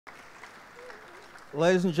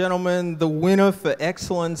Ladies and gentlemen, the winner for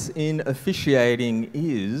excellence in officiating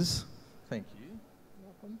is... Thank you.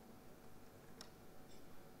 Welcome.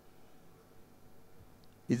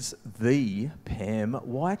 Is the Pam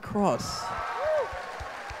Whytcross.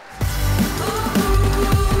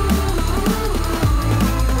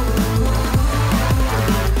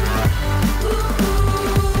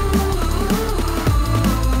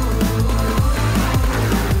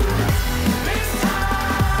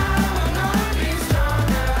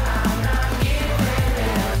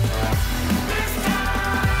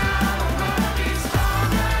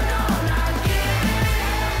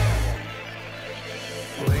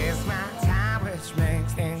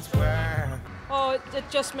 Oh, it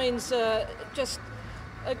just means just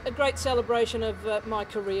a great celebration of my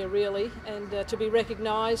career, really, and to be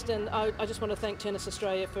recognised. And I just want to thank Tennis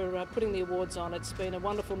Australia for putting the awards on. It's been a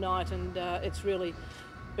wonderful night, and it's really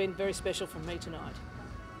been very special for me tonight.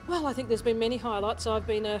 Well, I think there's been many highlights. I've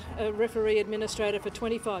been a referee administrator for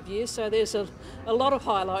 25 years, so there's a lot of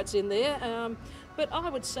highlights in there. But I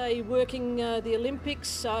would say working the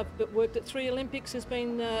Olympics, I've worked at 3 Olympics, has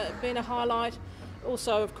been a highlight.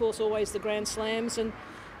 Also, of course, always the Grand Slams. And,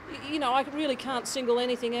 you know, I really can't single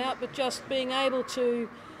anything out, but just being able to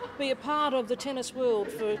be a part of the tennis world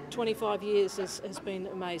for 25 years has been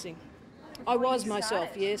amazing. I was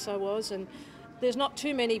myself, yes, I was. And there's not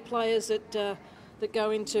too many players that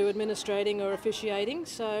go into administrating or officiating,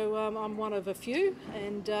 so I'm one of a few.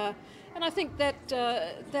 And I think that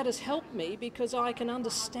has helped me because I can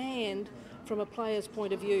understand from a player's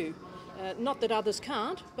point of view. Not that others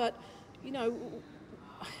can't, but, you know,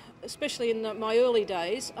 especially in my early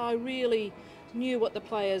days, I really knew what the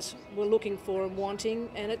players were looking for and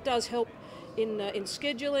wanting, and it does help in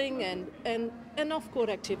scheduling and off-court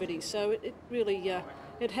activities. So it really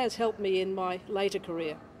it has helped me in my later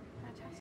career.